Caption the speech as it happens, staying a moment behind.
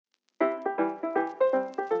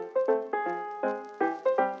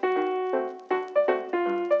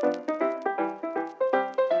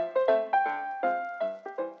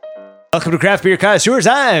Welcome to Craft Beer Connoisseurs.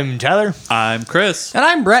 I'm Tyler. I'm Chris. And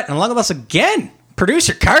I'm Brett. And along with us again,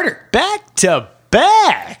 producer Carter. Back to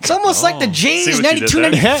back. It's almost like the Jays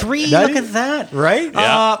 92-93. Look at that. Right?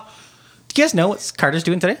 Yeah. Do you guys know what Carter's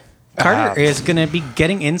doing today? Carter is going to be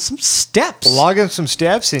getting in some steps. Logging some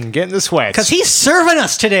steps and getting the sweats. Because he's serving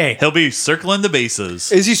us today. He'll be circling the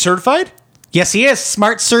bases. Is he certified? Yes, he is.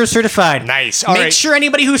 Smart Serve certified. Nice. All Make right. sure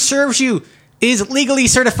anybody who serves you is legally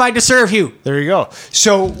certified to serve you. There you go.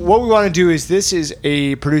 So what we want to do is, this is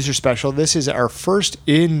a producer special. This is our first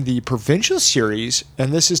in the Provincial series,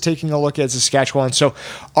 and this is taking a look at Saskatchewan. So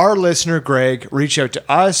our listener, Greg, reached out to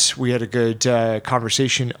us. We had a good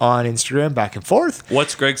conversation on Instagram, back and forth.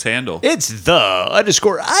 What's Greg's handle? It's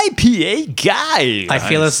 _IPA guy. I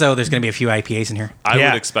feel as though there's going to be a few IPAs in here. I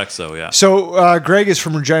Yeah. would expect so, yeah. So Greg is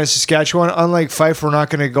from Regina, Saskatchewan. Unlike Fife, we're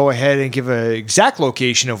not going to go ahead and give an exact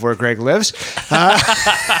location of where Greg lives.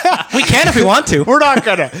 We can if we want to. We're not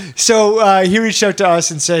gonna. So he reached out to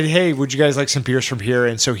us and said, "Hey, would you guys like some beers from here?"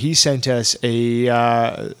 And so he sent us a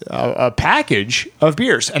package of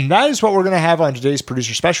beers, and that is what we're gonna have on today's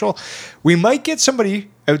producer special. We might get somebody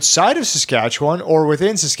outside of Saskatchewan or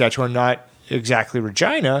within Saskatchewan, not exactly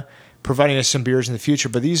Regina, providing us some beers in the future.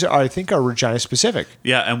 But these, I think, are Regina specific.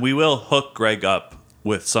 Yeah, and we will hook Greg up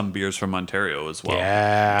with some beers from Ontario as well.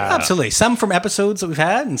 Yeah. Absolutely. Some from episodes that we've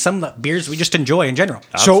had and some beers we just enjoy in general.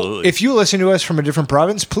 So Absolutely. if you listen to us from a different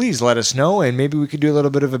province, please let us know, and maybe we could do a little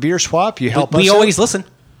bit of a beer swap. You help us. We out. always listen.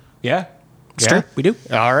 Yeah. It's true. We do.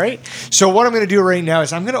 All right. So what I'm going to do right now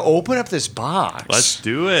is I'm going to open up this box. Let's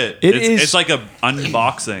do it. Is- It's like a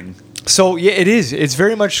unboxing. So yeah, it is. It's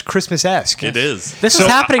very much Christmas-esque. It is. This So is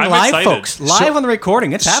happening I'm live, excited. folks. Live on the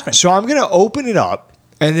recording. It's happening. So I'm going to open it up,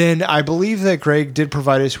 and then I believe that Greg did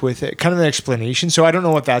provide us with kind of an explanation. So I don't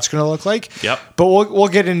know what that's going to look like. Yep. But we'll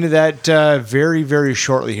get into that very, very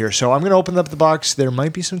shortly here. So I'm going to open up the box. There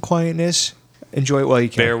might be some quietness. Enjoy it while you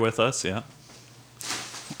can. Bear with us, yeah.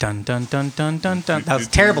 Dun, dun, dun, dun, dun, dun. That was a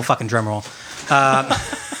terrible fucking drum roll.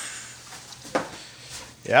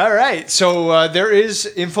 Yeah, all right. So there is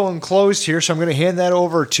info enclosed here, so I'm going to hand that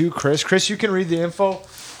over to Chris. Chris, you can read the info.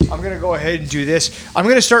 I'm going to go ahead and do this. I'm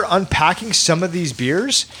going to start unpacking some of these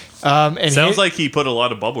beers. And Sounds like he put a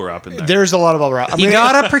lot of bubble wrap in there. there's a lot of bubble wrap. You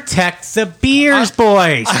gotta protect the beers,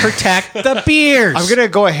 boys. Protect the beers. I'm going to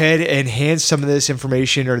go ahead and hand some of this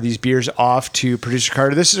information or these beers off to producer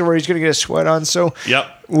Carter. This is where he's going to get a sweat on. So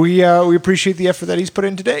Yep. we appreciate the effort that he's put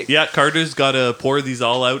in today. Yeah, Carter's got to pour these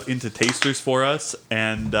all out into tasters for us,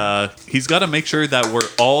 and he's got to make sure that we're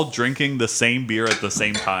all drinking the same beer at the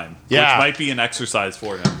same time, Yeah. which might be an exercise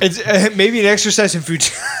for him. It's maybe an exercise in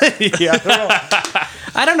futility. I don't know.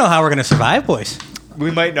 I don't know how we're gonna survive, boys.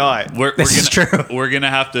 We might not. This is true. We're gonna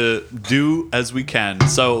have to do as we can.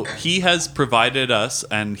 So he has provided us,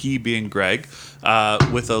 and he being Greg,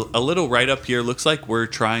 with a little write up here. Looks like we're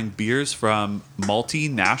trying beers from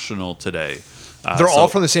Multinational today. They're all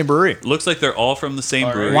from the same brewery. Looks like they're all from the same All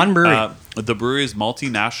right. brewery. One brewery. The brewery is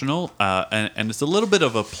Multinational, and it's a little bit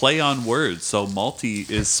of a play on words. So multi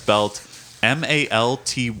is spelled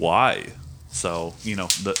MALTY. So, you know,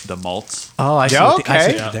 the malts. Oh, I see. Yeah, what the- I see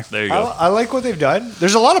okay. what you did there. There you go. I like what they've done.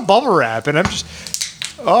 There's a lot of bubble wrap, and I'm just.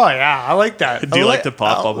 Oh yeah, I like that. Do you like to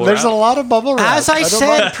pop bubble There's wrap? a lot of bubble wrap. As I don't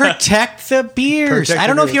said, mind. protect the beers. Protect I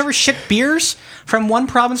don't the know if you beers. ever ship beers from one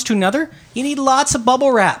province to another. You need lots of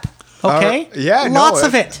bubble wrap. Okay? Yeah, Lots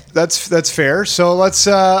of it. That's fair. So let's.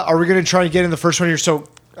 Are we going to try and get in the first one here? So,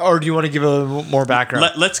 or do you want to give a little more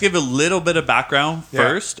background? Let's give a little bit of background Yeah.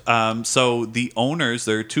 first. So the owners,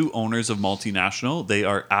 there are two owners of Multinational. They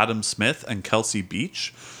are Adam Smith and Kelsey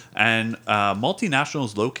Beach. And Multinational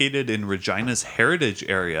is located in Regina's heritage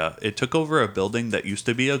area. It took over a building that used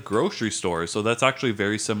to be a grocery store. So that's actually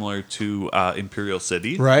very similar to Imperial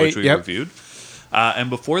City, Right, which we yep. reviewed. And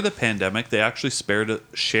before the pandemic, they actually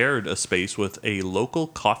shared a space with a local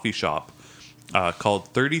coffee shop called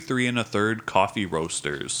 33 1/3 Coffee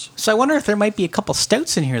Roasters. So I wonder if there might be a couple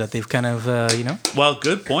stouts in here that they've kind of, Well,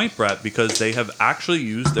 good point, Brett, because they have actually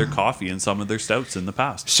used their coffee in some of their stouts in the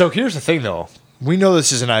past. So here's the thing, though. We know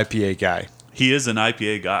this is an IPA guy. He is an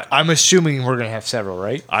IPA guy. I'm assuming we're going to have several,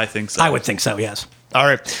 right? I think so. I would think so, yes. All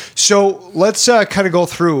right. So let's kind of go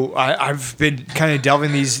through. I've been kind of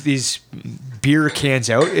delving these beer cans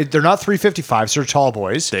out. They're not 355s. They're tall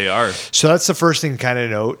boys. They are. So that's the first thing to kind of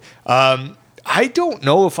note. I don't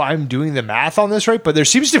know if I'm doing the math on this right, but there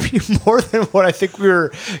seems to be more than what I think we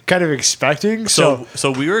were kind of expecting. So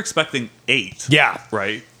we were expecting 8. Yeah.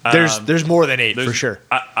 Right? There's more than 8 for There's- sure.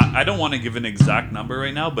 I don't want to give an exact number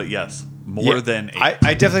right now, but yes, more than 8.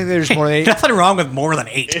 I definitely think there's more than 8. Nothing wrong with more than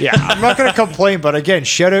 8. Yeah, I'm not going to complain, but again,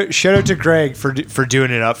 shout out to Greg for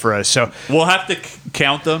doing it up for us. So We'll have to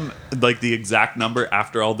count them, like the exact number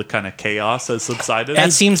after all the kind of chaos has subsided.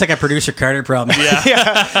 That seems like a producer Carter problem.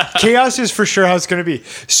 yeah. chaos is for sure how it's going to be.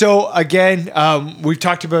 So again, we've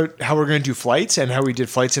talked about how we're going to do flights and how we did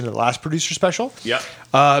flights in the last producer special. Yep.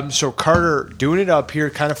 So Carter doing it up here,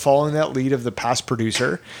 kind of following that lead of the past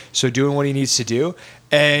producer. So doing what he needs to do.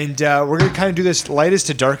 And we're going to kind of do this lightest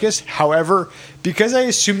to darkest. However, because I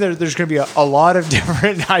assume that there's going to be a lot of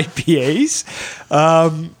different IPAs,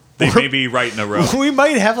 They may be right in a row. we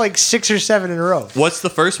might have like 6 or 7 in a row. What's the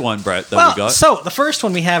first one, Brett, that we Well, got? so the first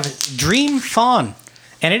one we have Dream Fawn,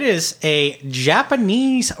 and it is a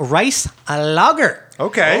Japanese rice lager.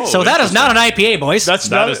 Okay. Oh, So that is not an IPA, boys. That's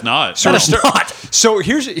That is not. So, That is not. so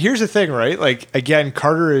here's the thing, right? Like again,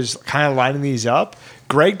 Carter is kind of lining these up.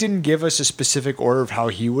 Greg didn't give us a specific order of how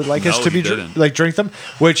he would like us No, to he be didn't. drink them,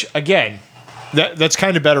 which again, that's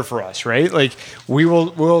kind of better for us, right? Like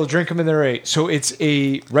we'll drink them in their rate. So it's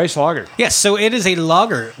a rice lager. Yes, so it is a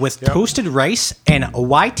lager with toasted rice and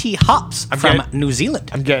YT hops from getting- New Zealand.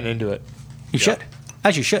 I'm getting into it. You should.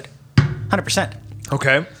 As you should. 100%.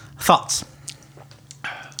 Okay. Thoughts?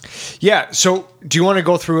 Yeah. So do you want to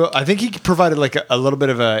go through? I think he provided like a little bit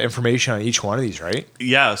of information on each one of these, right?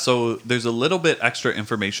 Yeah, so there's a little bit extra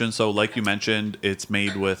information. So, like you mentioned, it's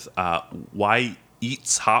made with Y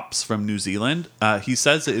Eats hops from New Zealand. He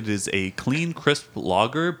says it is a clean, crisp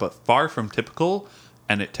lager, but far from typical,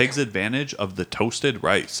 and it takes advantage of the toasted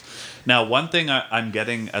rice. Now, one thing I'm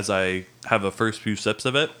getting as I have a first few sips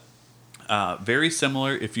of it, very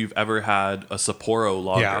similar if you've ever had a Sapporo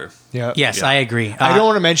lager. Yeah. Yes, Yeah. I agree. I don't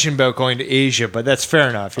want to mention about going to Asia, but that's fair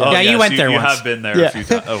enough. Oh, Yeah, you went there You once. have been there Yeah. a few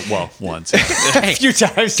times. Oh, well, once. a few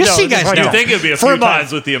times. Just so you guys it's know. I think it'd be a For a few month.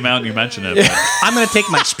 times with the amount you mentioned it. but- I'm going to take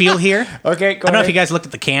my spiel here. Okay, I don't know if you guys looked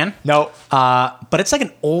at the can, No. but it's like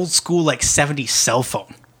an old school, like 70s cell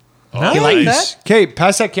phone. Oh, You like nice. that? Okay,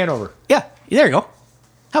 pass that can over. Yeah, there you go.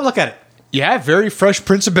 Have a look at it. Yeah, very fresh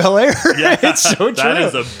Prince of Bel Air. Yeah, it's so true. that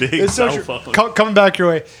is a big It's so cell true. phone. Coming back your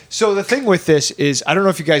way. So the thing with this is, I don't know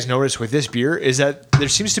if you guys noticed with this beer, is that there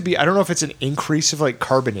seems to be, I don't know if it's an increase of like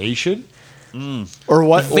carbonation or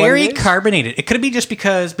what. Very what it is. carbonated. It could be just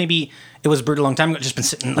because maybe it was brewed a long time ago, just been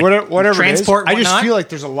sitting like Whatever transport. it is. I just whatnot. feel like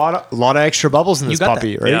there's a lot of extra bubbles in this got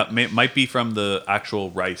puppy, that. right? Yeah, might be from the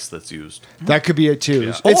actual rice that's used. That could be it too.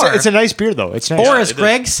 Yeah. It's a nice beer though. It's nice. Or as it is.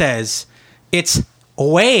 Greg says, it's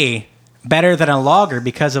way better than a lager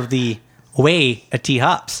because of the way a tea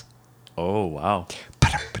hops. Oh, wow.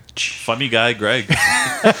 Funny guy, Greg.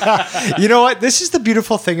 You know what? This is the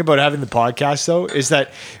beautiful thing about having the podcast, though, is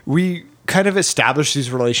that we kind of establish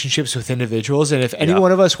these relationships with individuals. And if any Yeah.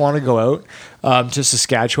 one of us want to go out to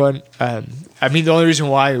Saskatchewan, I mean, the only reason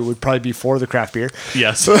why it would probably be for the craft beer.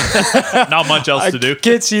 Yes. Not much else to do. I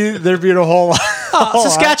can't see there being a whole lot.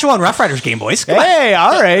 Saskatchewan Rough Riders game, boys. Come on. Hey,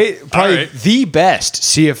 all right. Probably right. the best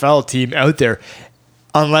CFL team out there.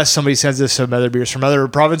 Unless somebody sends us some other beers from other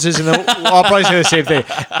provinces, and then I'll probably say the same thing.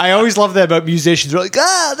 I always love that about musicians. They're like,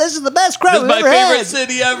 this is the best crowd This is we've my ever favorite had.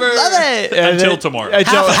 city ever. Love it. And Until then- tomorrow.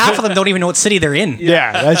 Half of them don't even know what city they're in.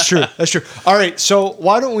 Yeah, that's true. That's true. All right, so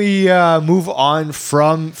why don't we move on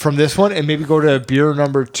from this one and maybe go to beer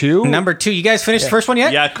number 2? Number 2, you guys finished the first one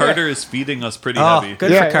yet? Yeah, Carter is feeding us pretty Oh, heavy.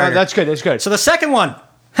 good yeah, for Carter. that's good. That's good. So the second one,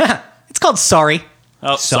 it's called Sorry.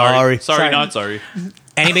 Oh, Sorry. Sorry, not sorry.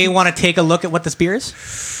 Anybody want to take a look at what this beer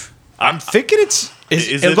is? I'm thinking it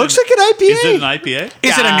Is looks an- like an IPA. Is it an IPA?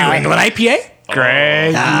 Is it a New England IPA?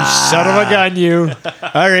 Greg, you son of a gun, you.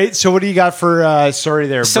 All right, so what do you got for sorry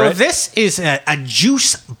there, So Brett? this is a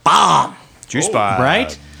juice bomb, Juice bar.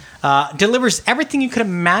 right? Delivers everything you could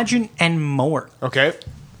imagine and more. Okay.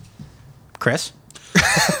 Chris?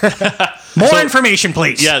 More information,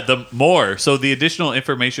 please. Yeah, the more. So the additional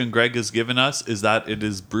information Greg has given us is that it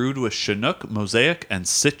is brewed with Chinook, Mosaic, and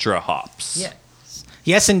Citra hops. Yes.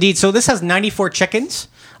 Yes, indeed. So this has 94 chickens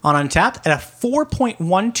on Untapped at a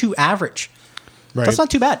 4.12 average. Right. That's not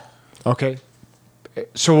too bad. Okay.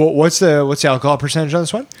 So what's the alcohol percentage on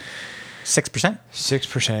this one? 6%.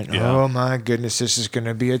 6%. Yeah. Oh my goodness, this is going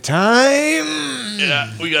to be a time.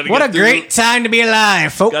 Yeah, we gotta What get a through, great time to be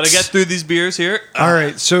alive, folks. Gotta get through these beers here. All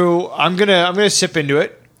right, so I'm gonna sip into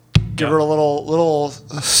it. Give her a little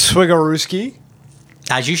swig of Ruski.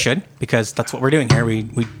 As you should, because that's what we're doing here. We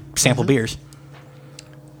sample beers.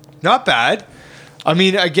 Not bad. I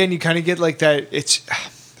mean, again, you kind of get like that. It's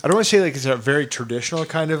I don't want to say like it's a very traditional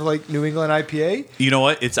kind of like New England IPA. You know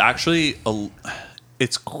what? It's actually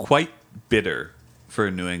it's quite bitter for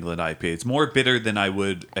a New England IPA. It's more bitter than I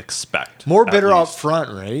would expect. More at bitter up least. front,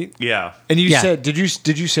 right? Yeah. And you Yeah. said, did you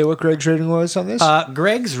say what Greg's rating was on this?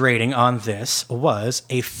 Greg's rating on this was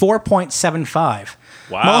a 4.75.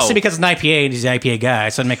 Wow. Mostly because it's an IPA and he's an IPA guy,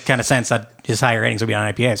 so it makes kind of sense that his higher ratings would be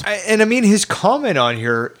on IPAs. And I mean, his comment on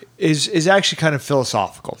here is actually kind of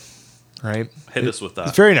philosophical, right? Hit us with that.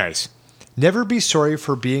 It's very nice. Never be sorry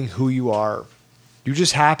for being who you are. You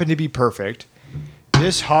just happen to be perfect.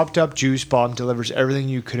 This hopped up juice bomb delivers everything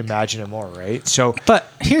you could imagine and more, right? So,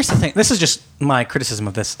 But here's the thing. This is just my criticism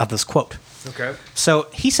of this quote. okay. So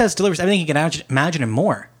he says delivers everything you can imagine and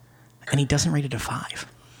more, and he doesn't rate it a 5.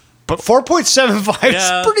 But 4.75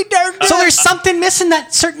 Yeah. is pretty darn good. So there's something missing,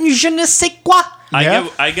 that certain je ne sais quoi. Yeah.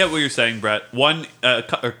 I get what you're saying, Brett.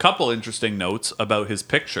 A couple interesting notes about his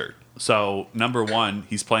picture. So, number one,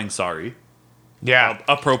 he's playing Sorry. Yeah.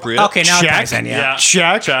 Appropriate. Okay, now it Check. ties in, yeah.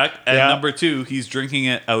 Check. And Yeah. number two, he's drinking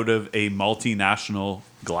it out of a multinational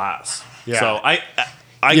glass. Yeah. So I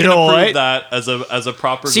You can know approve what? that as a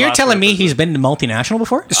proper. So you're glass telling me represent- he's been to multinational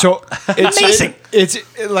before? So it's Amazing. It's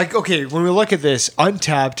like, okay, when we look at this,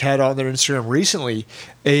 Untapped had on their Instagram recently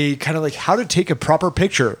a kind of like how to take a proper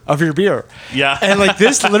picture of your beer. Yeah. And like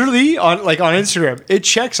this literally on Instagram, it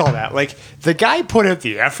checks all that. Like the guy put out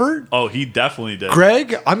the effort. Oh, he definitely did.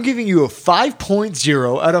 Greg, I'm giving you a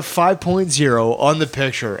 5.0 out of 5.0 on the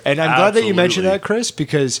picture. And I'm glad that you mentioned Absolutely. that, Chris,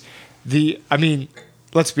 because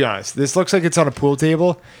let's be honest. This looks like it's on a pool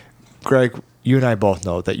table. Greg, you and I both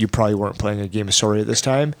know that you probably weren't playing a game of Sorry at this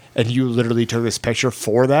time, and you literally took this picture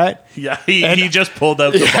for that. Yeah, he just pulled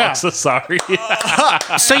out the Yeah. box of Sorry.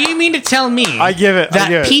 So you mean to tell me I give it.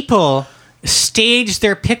 that people stage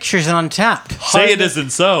their pictures on Untapped? Say it isn't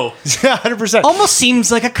so. 100%. Almost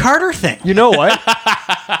seems like a Carter thing. You know what?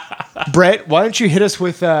 Brett, why don't you hit us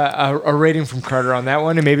with a rating from Carter on that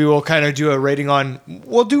one, and maybe we'll kind of do a rating on.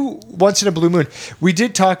 We'll do once in a blue moon. We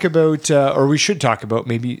did talk about, or we should talk about,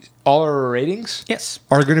 maybe all our ratings. Yes.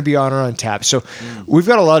 Are going to be on or on tap. So we've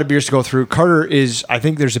got a lot of beers to go through. Carter is, I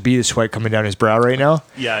think there's a bead of sweat coming down his brow right now.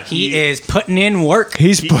 Yeah, He is putting in work.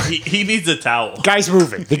 He's he needs a towel. guy's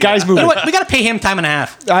moving. The guy's You moving. know what? We got to pay him time and a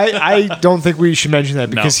half. I don't think we should mention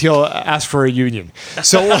that because he'll ask for a union.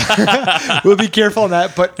 So we'll be careful on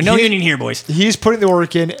that. But No union here, boys. He's putting the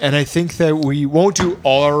work in, and I think that we won't do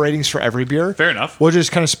all our ratings for every beer. Fair enough. We'll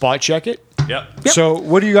just kind of spot check it. Yep. So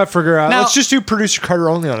what do you got for Now- let's just do producer Carter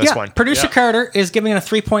only on this Yeah, one. producer Yeah. Carter is giving it a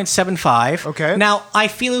 3.75. Okay. Now, I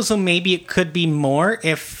feel as though maybe it could be more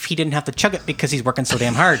if he didn't have to chug it because he's working so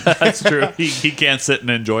damn hard. That's true. He can't sit and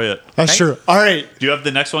enjoy it. That's Okay. true. All right. Do you have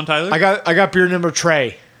the next one, Tyler? I got beer number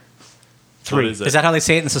Trey. What is it? Is that how they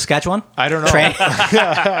say it in Saskatchewan? I don't know. Trey?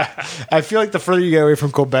 I feel like the further you get away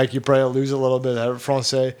from Quebec, you probably lose a little bit of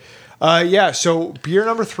Francais. Yeah, so beer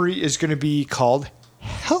number 3 is going to be called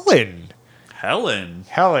Helen.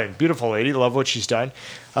 Helen. Beautiful lady. Love what she's done.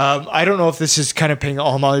 I don't know if this is kind of paying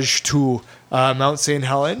homage to Mount St.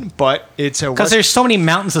 Helen, but it's a Because there's so many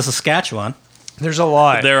mountains in Saskatchewan. there's a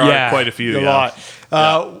lot. There are Yeah, quite a few, A yeah. lot.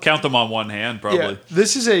 Yeah. Count them on one hand, probably. Yeah,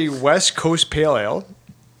 this is a West Coast Pale Ale.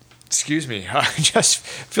 Excuse me. I just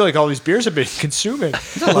feel like all these beers have been consuming.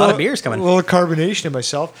 There's a lot of beers coming. A little carbonation in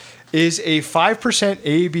myself. Is a 5%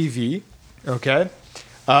 ABV. Okay.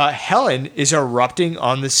 Helen is erupting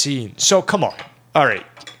on the scene. So come on. All right.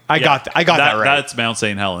 I got that right. That's Mount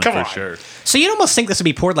St. Helen Come for on. sure. So you'd almost think this would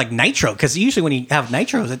be poured like nitro, because usually when you have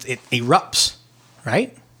nitros, it erupts,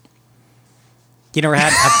 right? You never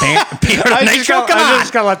had a beer with nitro? Come I on.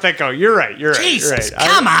 just gotta let that go. You're right. Jesus, You're right.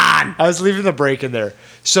 come on. I was leaving the break in there.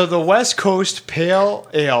 So the West Coast Pale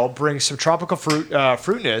Ale brings some tropical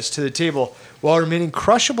fruitness to the table while remaining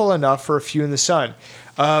crushable enough for a few in the sun.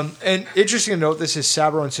 And interesting to note, this is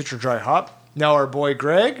Sabro and Citra Dry Hop. Now our boy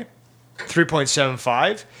Greg,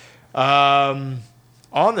 3.75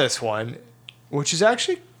 on this one, which is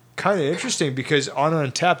actually kind of interesting because on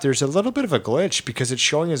Untapped there's a little bit of a glitch because it's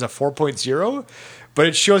showing as a 4.0, but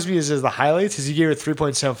it shows me as the highlights as he gave it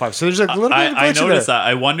 3.75. So there's a little bit of a glitch I in there. noticed that.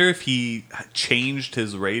 I wonder if he changed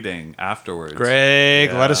his rating afterwards.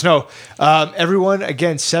 Greg, Yeah. let us know. Everyone,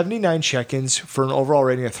 again, 79 check-ins for an overall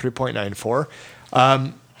rating of 3.94.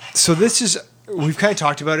 So this is, we've kind of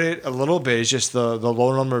talked about it a little bit, is just the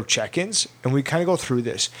low number of check-ins, and we kind of go through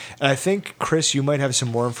this. And I think, Chris, you might have some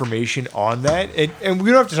more information on that. And we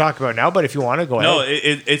don't have to talk about it now, but if you want to go No,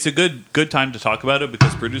 ahead. it's a good time to talk about it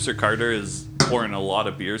because producer Carter is pouring a lot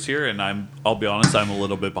of beers here, and I'll be honest, I'm a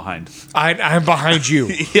little bit behind. I'm behind you.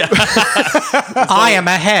 I am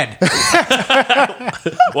ahead.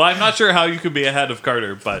 Well, I'm not sure how you could be ahead of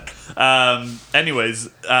Carter, but anyways,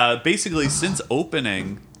 basically since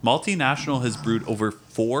opening, Multinational has brewed over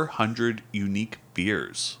 400 unique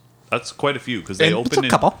beers. That's quite a few because they And opened a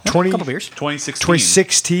couple. in 20 couple beers. 2016.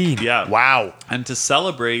 2016. Yeah. Wow. And to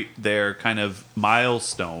celebrate their kind of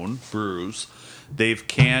milestone brews, they've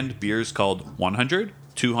canned beers called 100,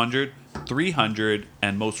 200, 300,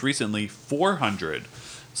 and most recently 400.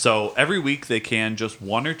 So every week they can just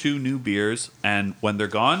 1 or 2 new beers, and when they're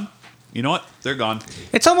gone, you know what? They're gone.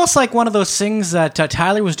 It's almost like one of those things that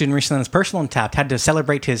Tyler was doing recently on his personal Untapped, had to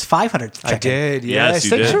celebrate his 500th check-in. I did. Yes, Yes. you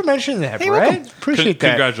Thanks did. for mentioning that, Hey, Brett. welcome. Appreciate that.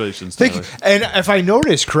 Congratulations, Thank Tyler. you. And if I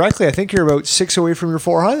noticed correctly, I think you're about 6 away from your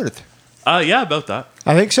 400th. Yeah, about that.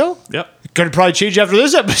 I think so. Yep. Going to probably change after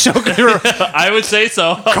this episode. I would say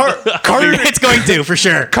so. Carter, It's going to, for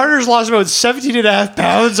sure. Carter's lost about 17 and a half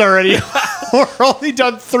pounds already. We're only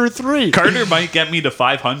done through 3. Carter might get me to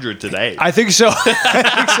 500 today. I think so. I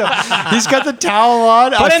think so. He's got the towel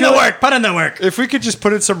on. Put in the work. Put in the work. If we could just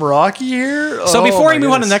put in some Rocky here. So oh before my we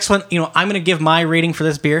move on to the goodness. next one, I'm going to give my rating for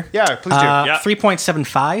this beer. Yeah, please do. Yeah.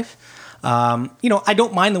 3.75. I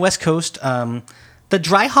don't mind the West Coast. The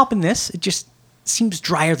dry hop in this, it just seems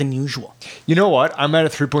drier than usual. You know what? I'm at a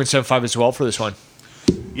 3.75 as well for this one.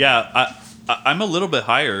 Yeah, I'm a little bit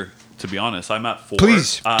higher, to be honest. I'm at 4.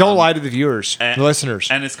 Please don't lie to the viewers, the listeners.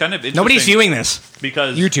 And it's kind of interesting. Nobody's viewing this.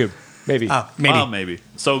 because YouTube, maybe. Oh, maybe. Well, maybe.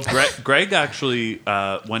 So Greg actually,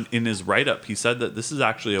 when in his write-up, he said that this is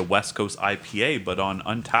actually a West Coast IPA, but on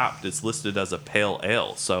Untapped, it's listed as a pale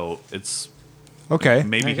ale. So it's Okay.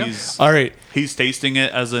 maybe There you go. All right. he's tasting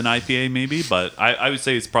it as an IPA, maybe, but I would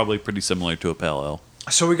say it's probably pretty similar to a pale ale.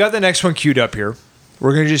 So we got the next one queued up here.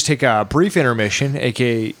 We're going to just take a brief intermission,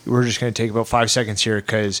 aka we're just going to take about 5 seconds here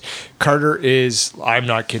because Carter is, I'm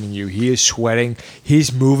not kidding you, he is sweating.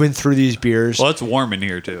 He's moving through these beers. Well, it's warm in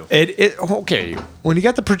here too. Okay, when you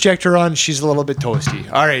got the projector on, she's a little bit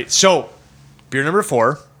toasty. All right, so beer number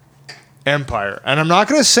 4, Empire. And I'm not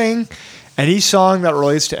going to sing any song that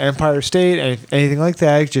relates to Empire State, anything like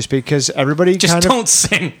that, just because everybody Just kind don't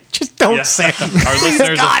sing. Just don't Yeah. sing. Our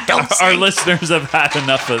listeners, God, don't our sing. listeners have had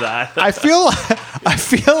enough of that. I feel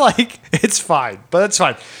like it's fine, but that's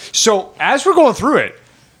fine. So as we're going through it,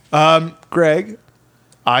 Greg,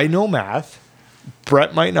 I know math.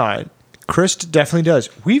 Brett might not. Chris definitely does.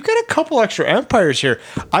 We've got a couple extra empires here.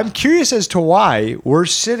 I'm curious as to why we're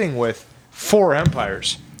sitting with 4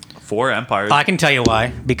 empires. 4 empires. I can tell you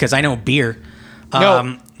why. Because I know beer.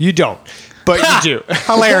 No, you don't, but you do.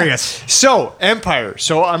 Hilarious. So Empire.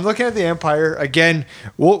 So I'm looking at the Empire again.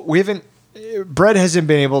 We haven't. Brett hasn't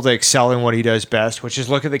been able to excel in what he does best, which is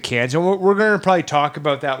look at the cans, and we're going to probably talk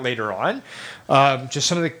about that later on. Just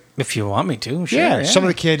some of the If you want me to, sure. yeah, some of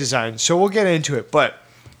the can design. So we'll get into it. But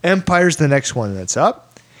Empire's the next one that's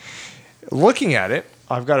up. Looking at it,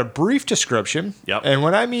 I've got a brief description. Yep. And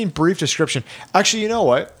when I mean brief description, actually, you know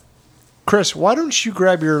what? Chris, why don't you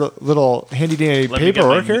grab your little handy dandy Let me get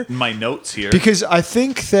paperwork here? my notes here. Because I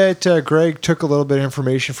think that Greg took a little bit of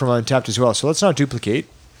information from Untapped as well. So let's not duplicate.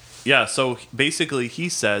 Yeah, so basically he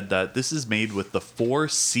said that this is made with the 4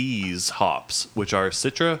 C's hops, which are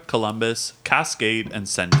Citra, Columbus, Cascade, and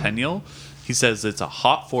Centennial. He says it's a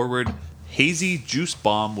hop-forward, hazy juice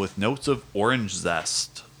bomb with notes of orange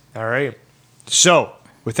zest. All right. So,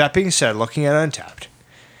 with that being said, looking at Untapped,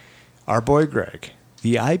 our boy Greg,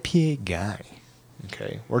 the IPA guy,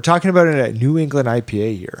 okay, we're talking about a New England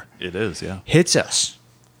IPA here, It is, yeah. hits us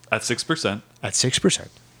At 6%. at 6%.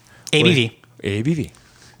 ABV. ABV.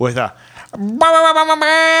 With a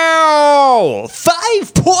 5.0.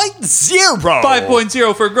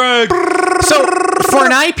 5.0 for Greg. So, for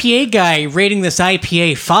an IPA guy rating this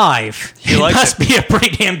IPA 5, it likes must be a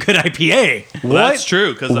pretty damn good IPA. Well, that's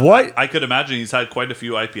true, because What? I could imagine he's had quite a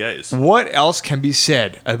few IPAs. What else can be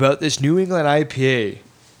said about this New England IPA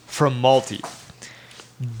from Malty?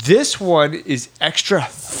 This one is extra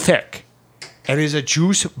thick and is a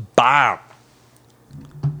juice bomb.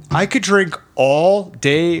 I could drink all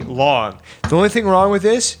day long. The only thing wrong with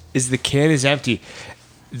this is the can is empty.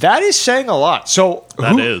 That is saying a lot. So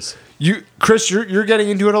That is. you, Chris. You're getting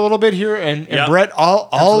into it a little bit here, and Yeah. Brett,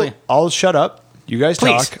 Absolutely. I'll shut up. You guys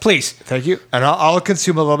Please, talk. please. Thank you. And I'll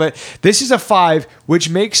consume a little bit. This is a 5, which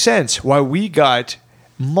makes sense why we got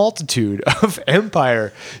multitude of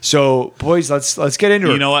Empire. So, boys, let's get into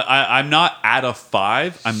it. You know what? I'm not at a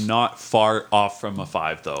 5. I'm not far off from a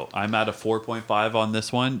 5, though. I'm at a 4.5 on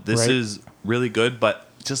this one. This Right. is really good, but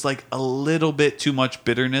just like a little bit too much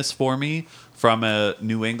bitterness for me from a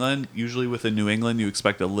New England. Usually with a New England, you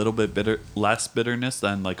expect a little bit less bitterness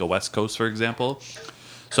than like a West Coast, for example.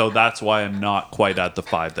 So that's why I'm not quite at the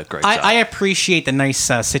 5 that Greg's I at. appreciate the nice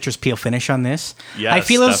citrus peel finish on this. Yes, I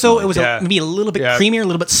feel as though it was definitely. maybe a little bit Yeah. creamier, a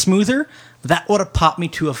little bit smoother that would have popped me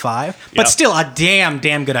to a 5. But Yep. still, a damn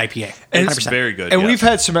good IPA. It's 100%. very good. And yeah. we've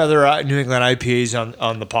had some other New England IPAs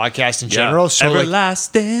on the podcast in Yeah. general. So like,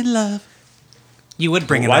 Everlasting love. You would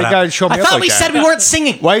bring it Why up. you gotta show me I up thought like we that? said we weren't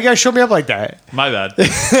singing. why you guys show me up like that? My bad.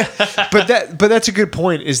 But that's a good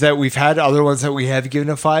point. Is that we've had other ones that we have given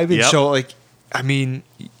a 5, and Yep. so like, I mean,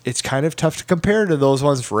 it's kind of tough to compare to those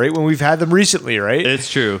ones, right? When we've had them recently, right? It's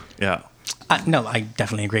true. Yeah. No, I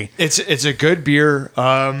definitely agree. It's a good beer.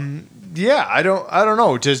 Yeah, I don't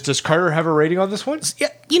know. Does Carter have a rating on this one? Yeah,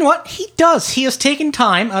 you know what? He does. He has taken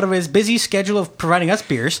time out of his busy schedule of providing us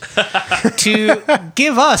beers to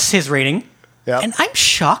give us his rating. Yeah. And I'm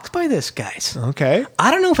shocked by this, guys. Okay.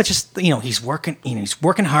 I don't know if it's just he's working. He's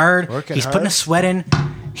working hard. He's putting a hard. sweat in.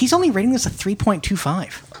 He's only rating this a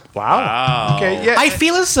 3.25. Wow. Okay. Yeah. I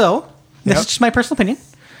feel as though this Yep. is just my personal opinion.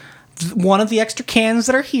 One of the extra cans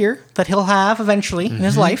that are here that he'll have eventually in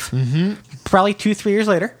his life, probably 2-3 years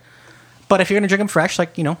later. But if you're gonna drink them fresh,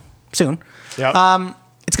 soon, Yep.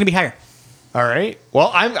 it's gonna be higher. All right.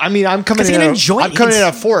 Well, I'm coming 'Cause in. you're gonna enjoy it. I'm coming in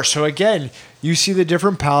at 4. So again, you see the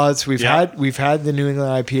different palates we've Yeah. had the New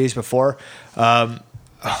England IPAs before. I'm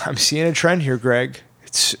seeing a trend here, Greg.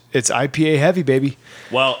 It's IPA heavy, baby.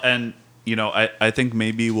 Well, and I think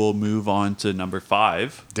maybe we'll move on to number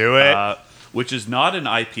 5. Do it. Which is not an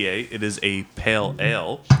IPA. It is a pale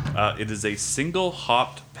ale. It is a single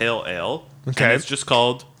hopped pale ale. Okay. And it's just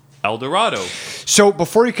called El Dorado. So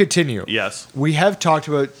before you continue, Yes. we have talked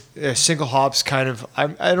about single hops kind of. I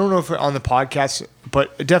don't know if we're on the podcast,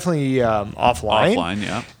 but definitely offline. Offline,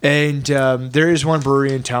 yeah. And there is one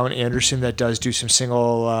brewery in town, Anderson, that does do some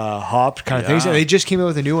single hop kind of things, Yeah. and they just came out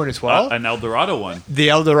with a new one as well. An El Dorado one. The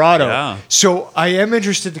El Dorado. Yeah. So I am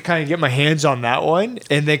interested to kind of get my hands on that one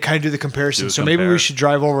and then kind of do the comparison. Do a So maybe we compare. should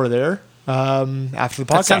drive over there after the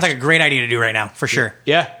podcast. That sounds like a great idea to do right now, for sure.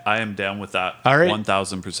 yeah. I am down with that. All right.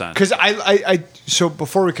 1,000%. Because I so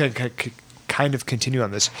before we can kind of continue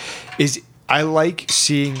on this, is I like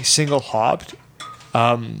seeing single hopped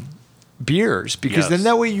beers because then Yes.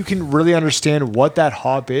 that way you can really understand what that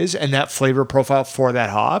hop is and that flavor profile for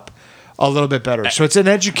that hop a little bit better. So it's an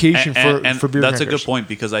education for beer that's a drinkers. good point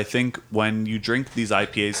because I think when you drink these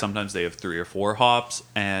IPAs, sometimes they have 3 or 4 hops,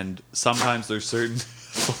 and sometimes there's certain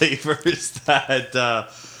flavors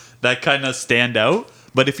that kind of stand out.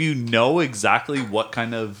 But if you know exactly what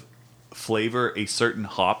kind of flavor a certain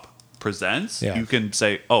hop presents, Yeah. you can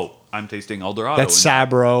say, "Oh, I'm tasting El Dorado." That's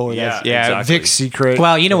Sabro. And Yeah, that's, exactly. Vic's Secret.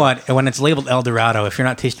 Well, you know what? When it's labeled El Dorado, if you're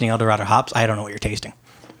not tasting El Dorado hops, I don't know what you're tasting.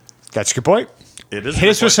 That's a good point. It is. a Hit good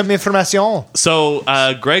us with point. some information.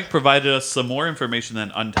 So Greg provided us some more information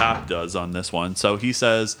than Untapped does on this one. So he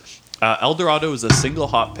says El Dorado is a single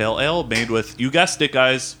hop pale ale made with, you guessed it,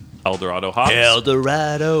 guys, El Dorado hops.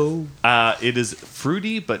 Dorado. It is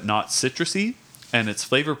fruity but not citrusy, and its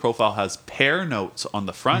flavor profile has pear notes on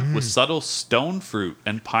the front with subtle stone fruit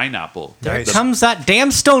and pineapple. Nice. Comes that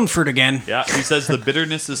damn stone fruit again. Yeah, he says the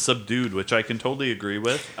bitterness is subdued, which I can totally agree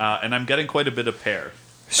with, and I'm getting quite a bit of pear.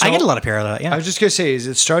 So, I get a lot of pear out of that, yeah. I was just gonna say, is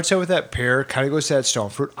it starts out with that pear, kind of goes to that stone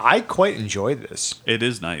fruit. I quite enjoy this. It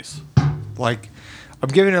is nice. Like, I'm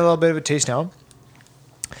giving it a little bit of a taste now,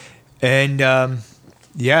 and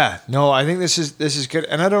yeah, no, I think this is good.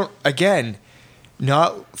 And I don't, again,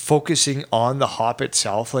 not focusing on the hop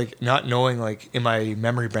itself, like not knowing, like in my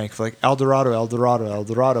memory bank, like El Dorado, El Dorado, El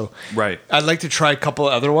Dorado. Right. I'd like to try a couple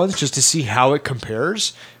of other ones just to see how it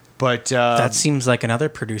compares. But That seems like another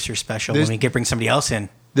producer special when This- we could bring somebody else in.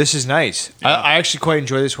 this is nice. Yeah. I actually quite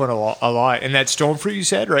enjoy this one a lot. And that stone fruit you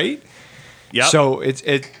said, right? Yeah. So it's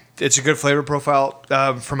a good flavor profile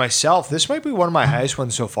for myself. This might be one of my highest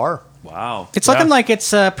ones so far. Wow. It's Yeah. looking like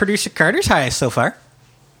it's producer Carter's highest so far.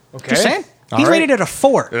 Okay, Just saying. All He's right. rated at a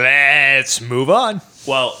 4. Let's move on.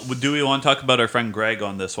 Well, do we want to talk about our friend Greg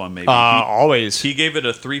on this one? Maybe Always. he gave it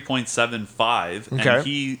a 3.75, Okay. and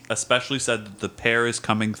he especially said that the pear is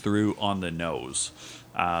coming through on the nose.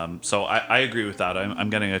 So I agree with that. I'm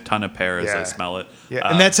getting a ton of pear as I Yeah. smell it. Yeah,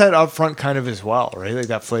 and that's that up front kind of as well, right? Like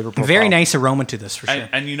that flavor profile. Very nice aroma to this for sure.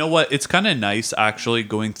 And you know what? It's kind of nice actually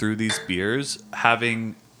going through these beers,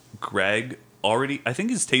 having Greg already. I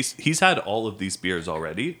think he's had all of these beers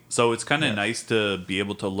already, so it's kind of nice to be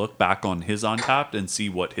able to look back on his Untapped and see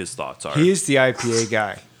what his thoughts are. He is the IPA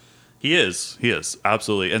guy. He is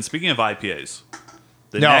absolutely. And speaking of IPAs,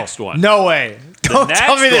 the No, next one. No way. Don't next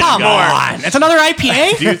tell me this. one, Come guys. on. It's another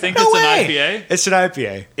IPA? Do you think No it's way. an IPA? It's an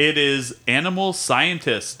IPA. It is Animal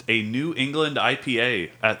Scientist, a New England IPA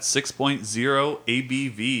at 6.0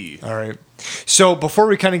 ABV. All right. So before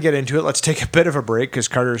we kind of get into it, let's take a bit of a break because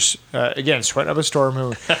Carter's again sweating up a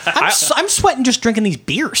storm. I'm sweating just drinking these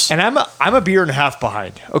beers. And I'm a beer and a half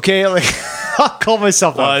behind. Okay, like I'll call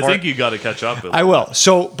myself Well, out I for think it. you got to catch up. I will.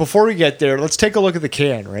 So before we get there, let's take a look at the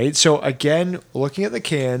can, right? So again, looking at the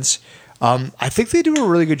cans, I think they do a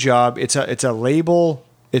really good job. It's a label.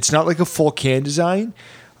 It's not like a full can design.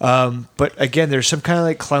 But again, there's some kind of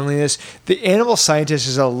like cleanliness. The Animal Scientist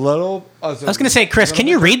is a little. I was going to say, Chris, can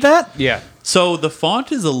you read that? Yeah. So the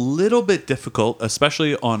font is a little bit difficult,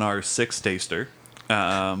 especially on our 6 taster.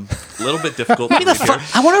 A little bit difficult to Maybe the read here.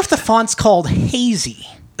 I wonder if the font's called Hazy.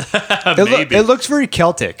 Maybe. It looks very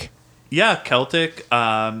Celtic. Yeah, Celtic.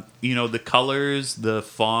 The colors, the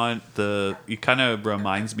font, it kind of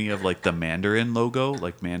reminds me of like the Mandarin logo,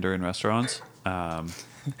 like Mandarin restaurants.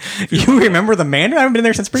 You remember the Mandarin? I haven't been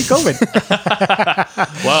there since pre-COVID.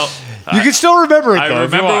 Well, You can still remember it, though. I if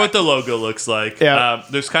you remember want. what the logo looks like. Yeah.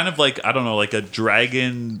 There's kind of like, I don't know, like a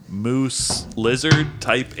dragon, moose, lizard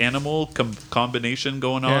type animal combination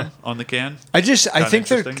going on the can. I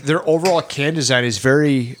think interesting. their overall can design is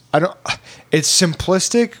very. It's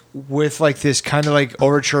simplistic with like this kind of like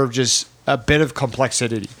overture of just a bit of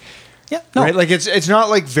complexity. Yeah, no. Right, like it's not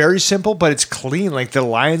like very simple, but it's clean. Like the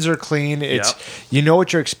lines are clean. It's you know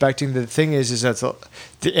what you're expecting. The thing is that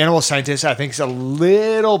the Animal Scientist I think is a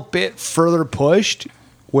little bit further pushed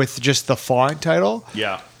with just the font title.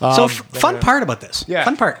 Yeah. So fun part about this. Yeah.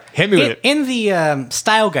 Fun part. Hit me with it. In the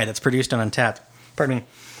style guide that's produced on Untapped, pardon me,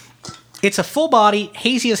 it's a full body,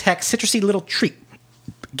 hazy as heck, citrusy little treat,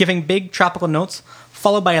 giving big tropical notes,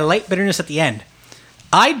 followed by a light bitterness at the end.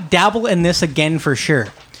 I dabble in this again for sure.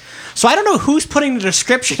 So I don't know who's putting the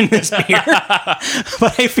description in this beer,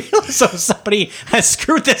 but I feel as though somebody has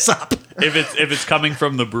screwed this up. If it's coming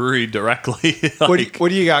from the brewery directly. What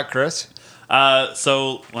do you got, Chris?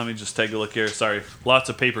 So let me just take a look here. Sorry, lots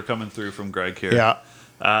of paper coming through from Greg here. Yeah.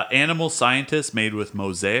 Animal Scientist made with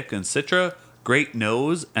mosaic and citra, great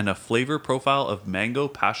nose, and a flavor profile of mango,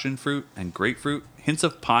 passion fruit, and grapefruit, hints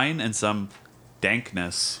of pine, and some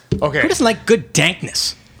dankness. Okay. Who doesn't like good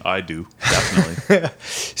dankness? I do, definitely.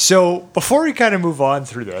 So before we kind of move on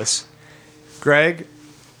through this, Greg,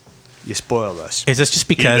 you spoiled us. Is this just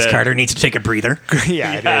because did. Carter needs to take a breather?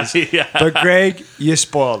 Yeah, it is. Yeah. But Greg, you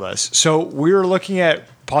spoiled us. So we were looking at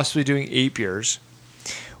possibly doing 8 beers.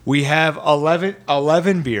 We have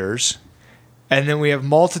 11 beers, and then we have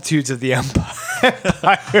multitudes of the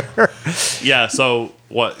Empire. Yeah, so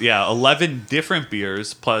what? Yeah, 11 different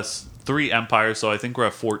beers plus 3 Empires, so I think we're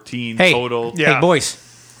at 14 total. Yeah. Hey, boys,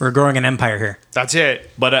 we're growing an empire here. That's it.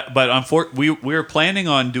 But we were planning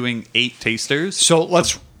on doing 8 tasters. So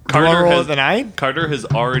let's Carter roll has the 9? Carter has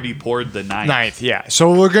already poured the 9th. 9th, yeah.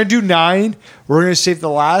 So we're gonna do 9. We're gonna save the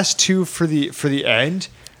last 2 for the end.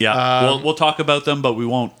 Yeah, we'll talk about them, but we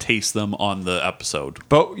won't taste them on the episode.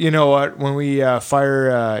 But you know what? When we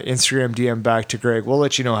fire Instagram DM back to Greg, we'll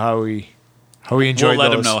let you know how we enjoyed We'll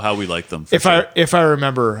let those. him know how we like them. If I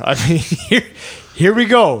remember. I mean, here we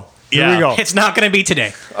go. Here we Yeah. go. It's not going to be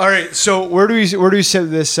today. All right. So where do we set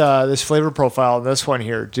this flavor profile in this one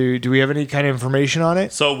here? Do we have any kind of information on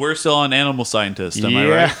it? So we're still on Animal Scientist, am I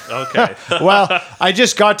Yeah. right? Okay. Well, I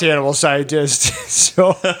just got to Animal Scientist,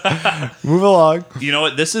 so move along. You know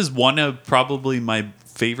what? This is one of probably my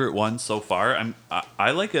favorite ones so far.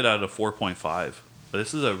 I like it at a 4.5.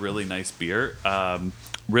 This is a really nice beer.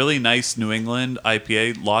 Really nice New England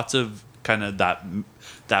IPA. Lots of kind of that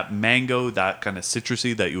mango, that kind of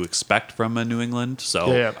citrusy that you expect from a New England.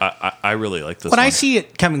 So Yeah. I really like this When one. I see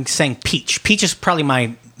it coming saying peach, peach is probably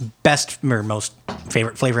my best or most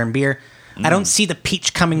favorite flavor in beer. I don't see the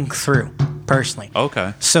peach coming through personally.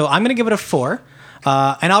 Okay. So I'm going to give it a 4.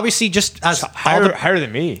 And obviously, just as all the Higher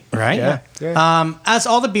than me, right, Yeah. as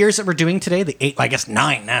all the beers that we're doing today, the 8, I guess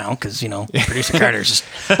 9 now, because producer Carter's just.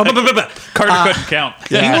 Carter couldn't count.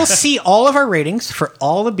 You will see all of our ratings for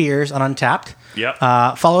all the beers on Untapped. Yep.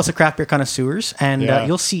 Follow us at Craft Beer Connoisseurs, and Yeah.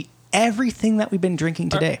 you'll see everything that we've been drinking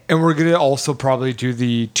today. And we're gonna also probably do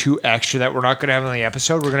the 2 extra that we're not gonna have on the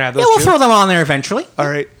episode. We're gonna have those. Yeah, we'll 2. throw them on there eventually. All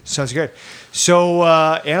right, sounds good. So,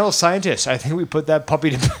 Animal Scientist, I think we put that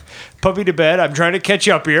puppy to bed. I'm trying to catch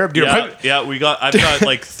you up here. I'm doing, I've got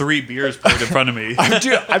like 3 beers poured in front of me.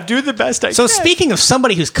 I'm doing the best I So can. speaking of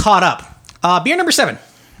somebody who's caught up, beer number 7.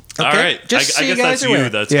 Okay? All right. Just so I you guess guys that's are you aware.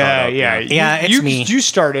 that's caught up. Yeah, it's you, me. You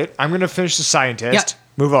start it. I'm going to finish the Scientist.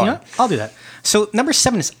 Move on. You know what? I'll do that. So number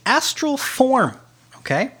 7 is Astral Form.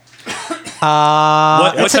 Okay.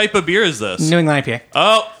 What type of beer is this? New England IPA.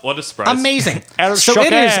 Oh, what a surprise. Amazing. El So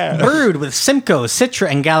it is Choquer. brewed with Simcoe,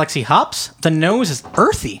 Citra, and Galaxy hops. The nose is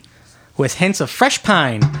earthy with hints of fresh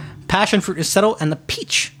pine. Passion fruit is subtle, and the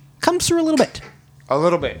peach comes through a little bit. A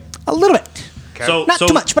little bit. A little bit. So, Not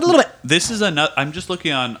too much, but a little bit. This is another. I'm just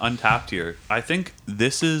looking on Untapped here. I think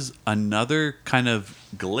this is another kind of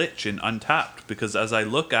glitch in Untapped because as I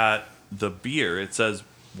look at the beer, it says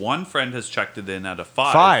one friend has checked it in at a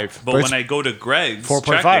 5. 5, But but when I go to Greg's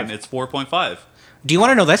 4.5. check-in, it's 4.5. Do you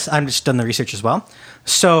want to know this? I've just done the research as well.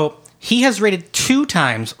 So he has rated 2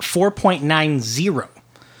 times 4.90.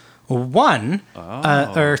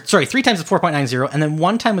 Three times a 4.90, and then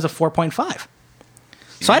 1 time was a 4.5.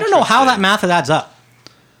 So I don't know how that math adds up.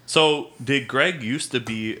 So did Greg used to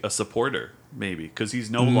be a supporter? Maybe because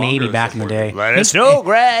he's no longer Maybe a back in the supporter. day. Let us know,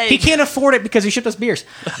 Greg. He can't afford it because he shipped us beers.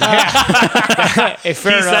 Fair He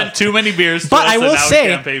enough. sent too many beers to But us, I and will now say, we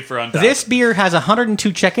can't pay for Untapped. this beer has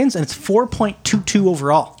 102 check-ins and it's 4.22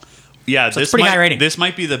 overall. Yeah, So it's pretty high rating. This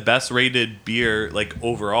might be the best rated beer, like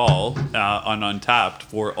overall, on Untapped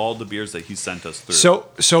for all the beers that he sent us through.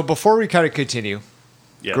 So before we kind of continue,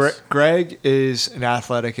 yes, Greg is an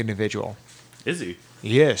athletic individual. is he?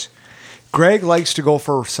 He is. Greg likes to go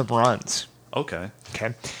for some runs. Okay.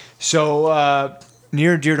 Okay. So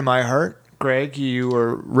near and dear to my heart, Greg, you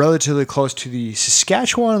are relatively close to the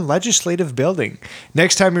Saskatchewan Legislative Building.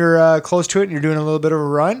 Next time you're close to it and you're doing a little bit of a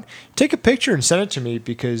run, take a picture and send it to me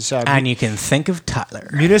because And you can think of Tyler.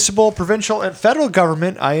 municipal, provincial, and federal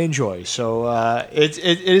government I enjoy. So it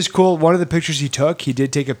is cool. One of the pictures he took, he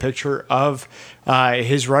did take a picture of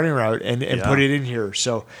his running route and put it in here.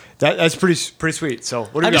 So that's pretty sweet. So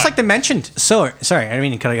what do you I'd just got? like to mention, sorry, I didn't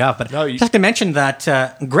mean to cut you off, but No, you- just like to mention that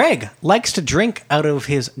Greg likes to drink out of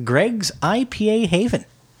his Greg's IPA Haven.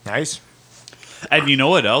 Nice. And you know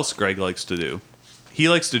what else Greg likes to do? He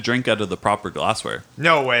likes to drink out of the proper glassware.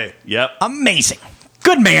 No way. Yep. Amazing.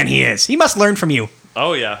 Good man he is. He must learn from you.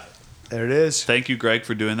 Oh yeah. There it is. Thank you, Greg,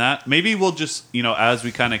 for doing that. Maybe we'll just, as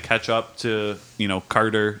we kind of catch up to,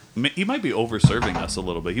 Carter, he might be over-serving us a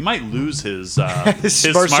little bit. He might lose his Smart smart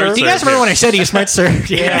serve? serve. Do you guys remember when I said he was smart, sir?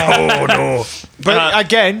 Oh no. But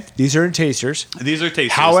again, these are in tasters. These are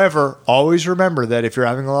tasters. However, always remember that if you're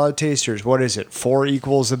having a lot of tasters, what is it? 4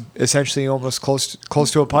 equals essentially almost close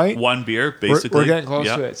to a pint. One beer, basically. We're getting close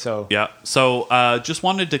Yeah. to it. So Yeah. So just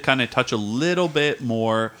wanted to kind of touch a little bit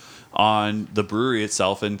more on the brewery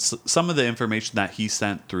itself and some of the information that he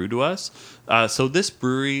sent through to us. So this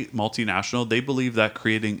brewery, multinational, they believe that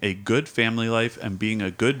creating a good family life and being a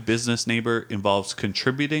good business neighbor involves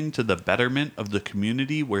contributing to the betterment of the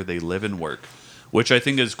community where they live and work, which I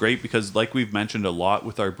think is great because like we've mentioned a lot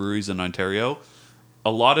with our breweries in Ontario, a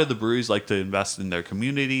lot of the breweries like to invest in their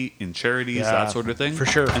community, in charities, Yeah, that sort of thing. for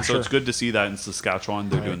sure, And for so it's sure. good to see that in Saskatchewan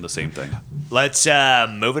they're doing the same thing. let's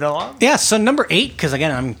move it along. Yeah, so number 8, because again,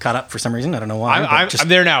 I'm caught up for some reason. I don't know why. I'm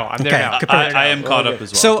there now. I'm there Okay, now. good. I am caught up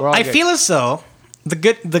as well. So We're all I good. feel as though the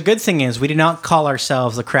good thing is we do not call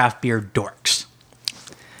ourselves the craft beer dorks.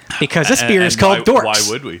 Because this beer is called Dorks. Why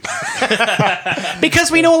would we? Because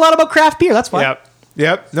we know a lot about craft beer. That's why.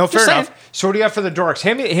 Yep. No, fair Just saying. enough. So what do you got for the dorks?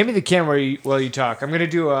 Hand me the can while you talk. I'm gonna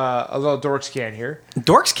do a little dorks can here.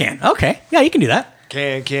 Dorks can. Okay. Yeah, you can do that.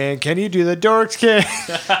 Can you do the dorks can?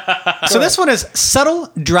 So this one is subtle,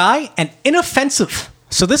 dry, and inoffensive.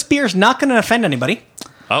 So this beer is not going to offend anybody.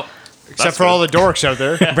 Oh, Except for all the dorks out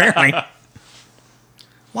there. Apparently.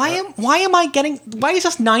 Why is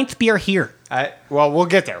this 9th beer here? Well, we'll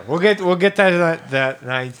get there. We'll get that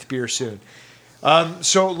 9th beer soon.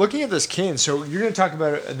 So looking at this can, so you're going to talk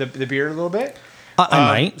about the beer a little bit. I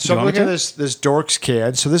might. So Do you I'm want me looking at this dorks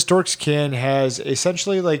can. So this dorks can has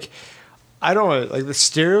essentially like I don't know, like the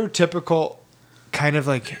stereotypical kind of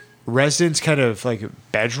like residence kind of like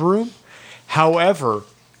bedroom. However,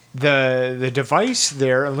 the device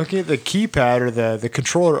there, I'm looking at the keypad or the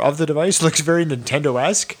controller of the device looks very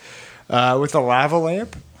Nintendo-esque with a lava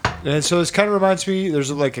lamp. And so this kind of reminds me,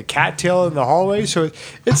 there's like a cattail in the hallway. So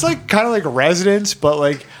it's like kind of like a residence, but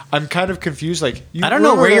like I'm kind of confused. Like I don't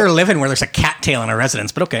know where you're living where there's a cattail in a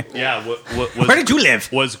residence, but okay. Yeah. Where did you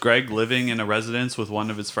live? Was Greg living in a residence with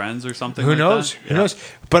one of his friends or something? Who like knows? That? Who knows?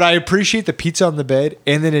 But I appreciate the pizza on the bed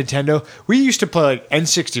and the Nintendo. We used to play like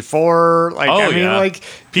N64. Like Oh, I mean, yeah. like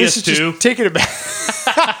this is PS2. just taking it back.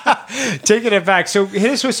 Taking it back. So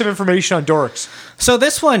hit us with some information on dorks. So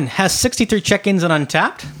this one has 63 check-ins on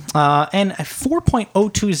Untapped and a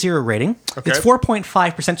 4.020 rating. Okay. It's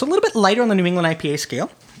 4.5%, so a little bit lighter on the New England IPA scale.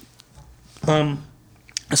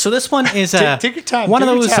 So this one is Take your time, one take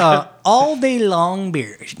of your those time. all day long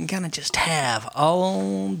beers you can kind of just have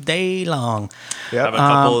all day long. Have a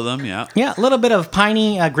couple of them, yeah. Yeah, a little bit of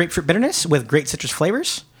piney grapefruit bitterness with great citrus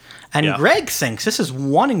flavors. And Yeah. Greg thinks this is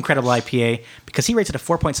one incredible IPA because he rates it a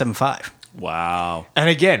 4.75. Wow. And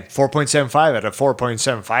again, 4.75 out of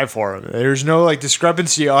 4.75 for him. There's no like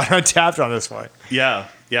discrepancy on Untapped on this one. Yeah.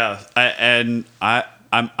 I'm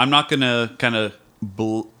not gonna kind of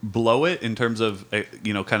blow it in terms of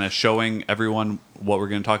kind of showing everyone what we're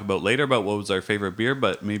going to talk about later about what was our favorite beer,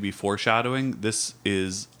 but maybe foreshadowing. This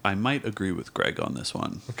is, I might agree with Greg on this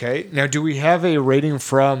one. Okay. Now, do we have a rating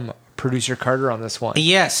from producer Carter on this one?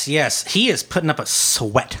 Yes. He is putting up a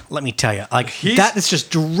sweat, let me tell you. Like, that is just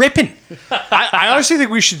dripping. I honestly think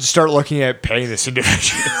we should start looking at paying this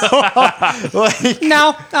individual.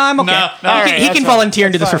 No, I'm okay. No, He can volunteer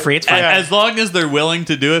and do this for free. It's fine. As long as they're willing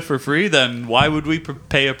to do it for free, then why would we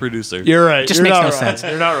pay a producer? You're right. Just You're makes not no wrong. sense.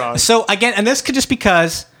 You're not wrong. So, again, and this could just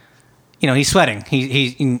because, he's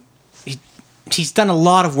sweating. He's done a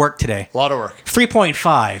lot of work today. A lot of work.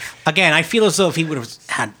 3.5. Again, I feel as though if he would have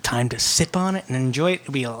had time to sip on it and enjoy it,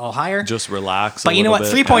 it'd be a little higher. Just relax. But you know what?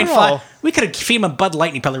 3.5. know. We could have feed him a Bud Light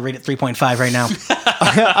and he'd probably rate it 3.5 right now.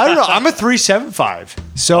 I don't know. I'm a 3.75.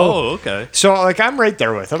 So, okay. So, I'm right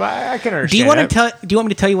there with him. I can understand. Do you want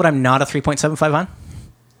me to tell you what I'm not a 3.75 on?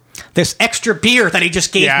 This extra beer that he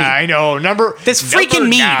just gave me. Yeah, I know. This freaking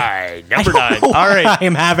mead. Number 9. All right. I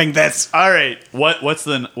am having this. All right. What's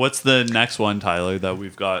the next one, Tyler, that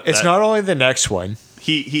we've got? It's not only the next one.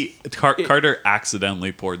 Carter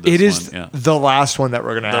accidentally poured this one. It is Yeah. the last one that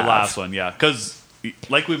we're going to have. The last one, yeah. Because,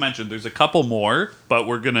 like we mentioned, there's a couple more, but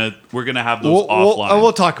we're gonna have those offline.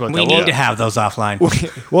 We'll talk about that. We need to have those offline.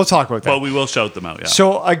 We'll talk about that. But we will shout them out, yeah.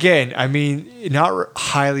 So again, not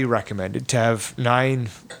highly recommended to have 9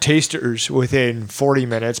 tasters within 40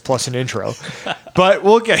 minutes plus an intro, but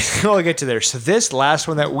we'll get to there. So this last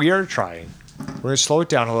one that we are trying, we're gonna slow it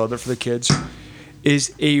down a little bit for the kids,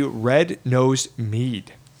 is a red-nosed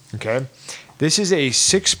mead. Okay, this is a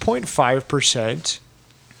 6.5%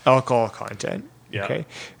 alcohol content. Yeah. Okay,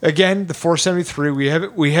 again, the 473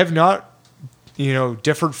 we have not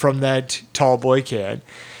differed from that tall boy can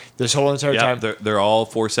this whole entire Yeah, time. they're all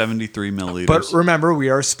 473 milliliters. But remember, we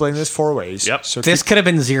are splitting this 4 ways. Yep. So This could have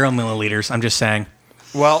been 0 milliliters. I'm just saying.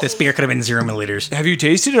 This beer could have been 0 milliliters. have you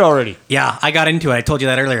tasted it already? Yeah, I got into it. I told you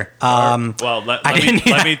that earlier. Well,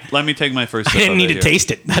 let me take my first I sip didn't of need it to here.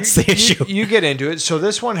 taste it. That's the issue. You get into it. So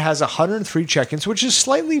this one has 103 check-ins, which is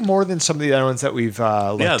slightly more than some of the other ones that we've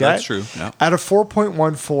looked at. Yeah, that's true. Yeah. At a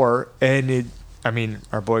 4.14, and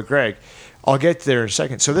our boy Greg, I'll get there in a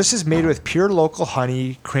second. So this is made with pure local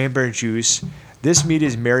honey, cranberry juice. This mead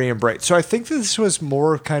is merry and bright. So I think this was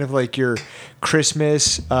more kind of like your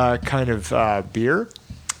Christmas kind of beer.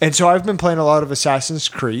 And so I've been playing a lot of Assassin's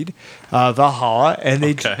Creed, Valhalla, and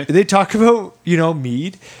they talk about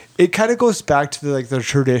mead. It kind of goes back to the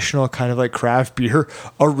traditional kind of like craft beer,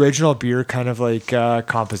 original beer kind of like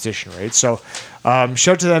composition, right? So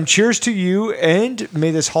shout to them. Cheers to you, and may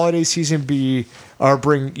this holiday season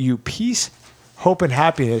bring you peace, hope, and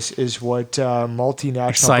happiness. Is what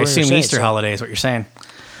multinational. So I brewers assume say. Easter holiday is what you're saying.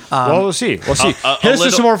 Well, we'll see. We'll see. Here's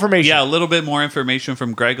just some more information. Yeah, a little bit more information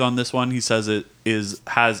from Greg on this one. He says it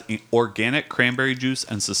has organic cranberry juice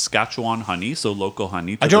and Saskatchewan honey, so local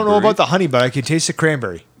honey. I don't know about the honey, but I can taste the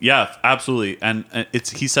cranberry. Yeah, absolutely. And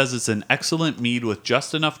he says it's an excellent mead with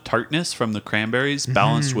just enough tartness from the cranberries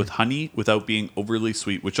balanced with honey without being overly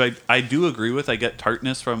sweet, which I do agree with. I get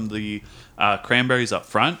tartness from the cranberries up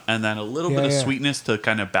front and then a little bit of sweetness to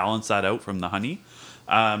kind of balance that out from the honey.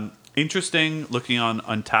 Interesting, looking on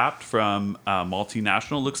Untapped from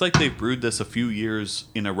Multinational. Looks like they've brewed this a few years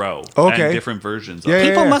in a row. Okay. And different versions of Yeah, it.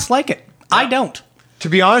 People must like it. I don't. To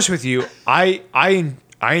be honest with you, I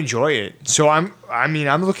enjoy it. So I'm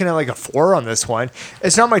looking at like a 4 on this one.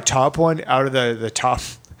 It's not my top one out of the top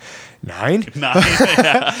 9.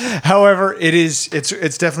 However, it's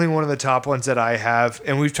definitely one of the top ones that I have,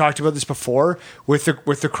 and we've talked about this before with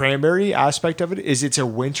the cranberry aspect of it. Is it's a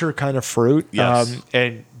winter kind of fruit. Yes.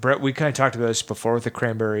 And Brett, we kind of talked about this before with the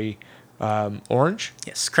cranberry orange.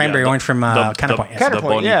 Yes, cranberry orange from Counterpoint. Yes.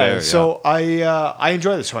 Counterpoint, Bon yeah. Iver, yeah. So I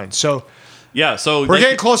enjoy this one. So Yeah, so we're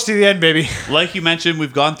getting close to the end, baby. like you mentioned,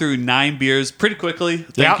 we've gone through 9 beers pretty quickly.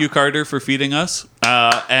 Thank you, Carter, for feeding us.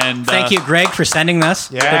 And Thank you, Greg, for sending us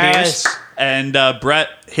the beers. And Brett,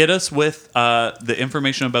 hit us with the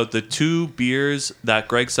information about the 2 beers that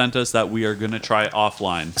Greg sent us that we are going to try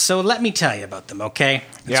offline. So let me tell you about them, okay?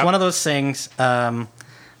 It's Yep. one of those things.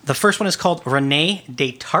 The first one is called René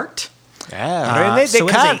Descartes. Yeah, So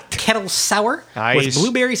it is a kettle sour Nice. with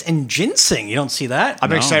blueberries and ginseng. You don't see that.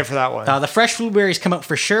 I'm excited for that one. The fresh blueberries come out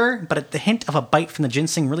for sure, but the hint of a bite from the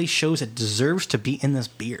ginseng really shows it deserves to be in this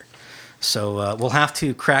beer. So we'll have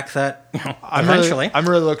to crack that eventually. I'm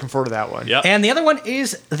really looking forward to that one. Yep. And the other one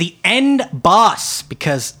is the End Boss,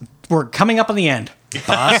 because we're coming up on the end.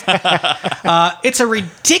 Boss. It's a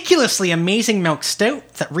ridiculously amazing milk stout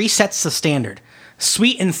that resets the standard.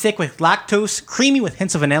 Sweet and thick with lactose, creamy with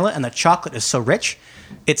hints of vanilla, and the chocolate is so rich.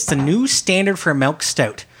 It's the new standard for milk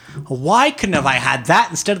stout. Why couldn't have I had that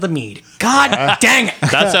instead of the mead? God dang it.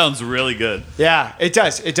 That sounds really good. Yeah, it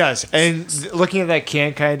does. It does. And looking at that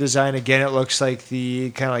can kind of design again, it looks like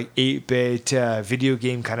the kind of like 8-bit video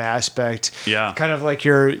game kind of aspect. Yeah. Kind of like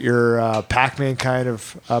your Pac-Man kind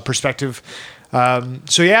of perspective.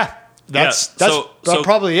 So yeah, that's so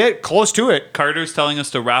probably it. Close to it. Carter's telling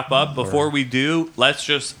us to wrap up. Before we do, let's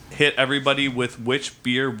just hit everybody with which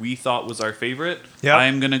beer we thought was our favorite. Yep. I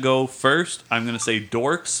am going to go first. I'm going to say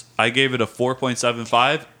Dorks. I gave it a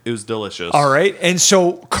 4.75. It was delicious. All right. And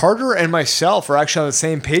so Carter and myself are actually on the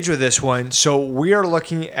same page with this one. So we are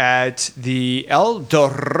looking at the El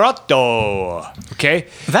Dorado. Okay.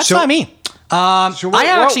 That's not me. So I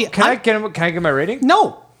actually... Can I get my rating?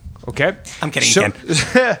 No. Okay. I'm kidding so,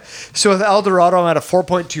 again. So with El Dorado, I'm at a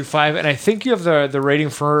 4.25, and I think you have the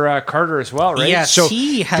rating for Carter as well, right? Yes, so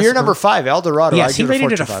he has beer number 5, El Dorado. Yes, I he give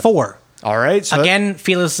rated it a 4.25. 4. All right. So Again,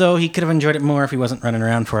 feel as though he could have enjoyed it more if he wasn't running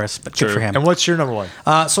around for us, but good for him. And what's your number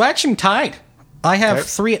 1? So I actually am tied. I have Okay.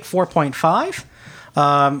 3 at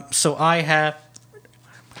 4.5. So I have...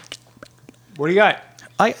 What do you got?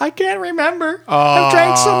 I can't remember. I've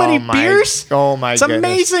drank so many beers. Oh, my It's goodness.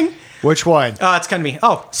 amazing. Which one? It's going to be...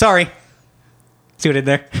 Oh, sorry. See what I did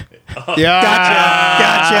there? Yeah.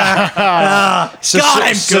 Gotcha. So, God,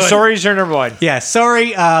 I'm so good. sorry's your number 1. Yeah,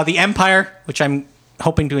 sorry. The Empire, which I'm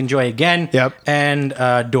hoping to enjoy again. Yep. And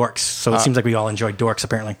Dorks. So it seems like we all enjoyed Dorks,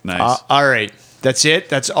 apparently. Nice. All right. That's it.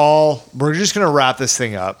 That's all. We're just going to wrap this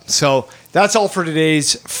thing up. So that's all for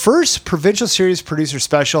today's first Provincial Series Producer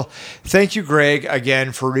Special. Thank you, Greg,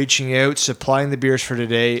 again, for reaching out, supplying the beers for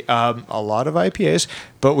today. A lot of IPAs,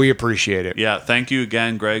 but we appreciate it. Yeah, thank you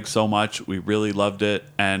again, Greg, so much. We really loved it.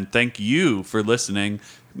 And thank you for listening.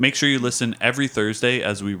 Make sure you listen every Thursday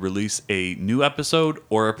as we release a new episode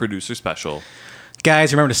or a producer special.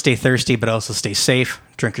 Guys, remember to stay thirsty, but also stay safe.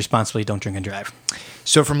 Drink responsibly. Don't drink and drive.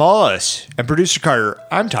 So from all of us and producer Carter,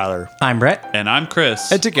 I'm Tyler. I'm Brett. And I'm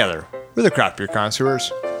Chris. And together, we're the Craft Beer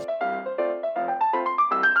Connoisseurs.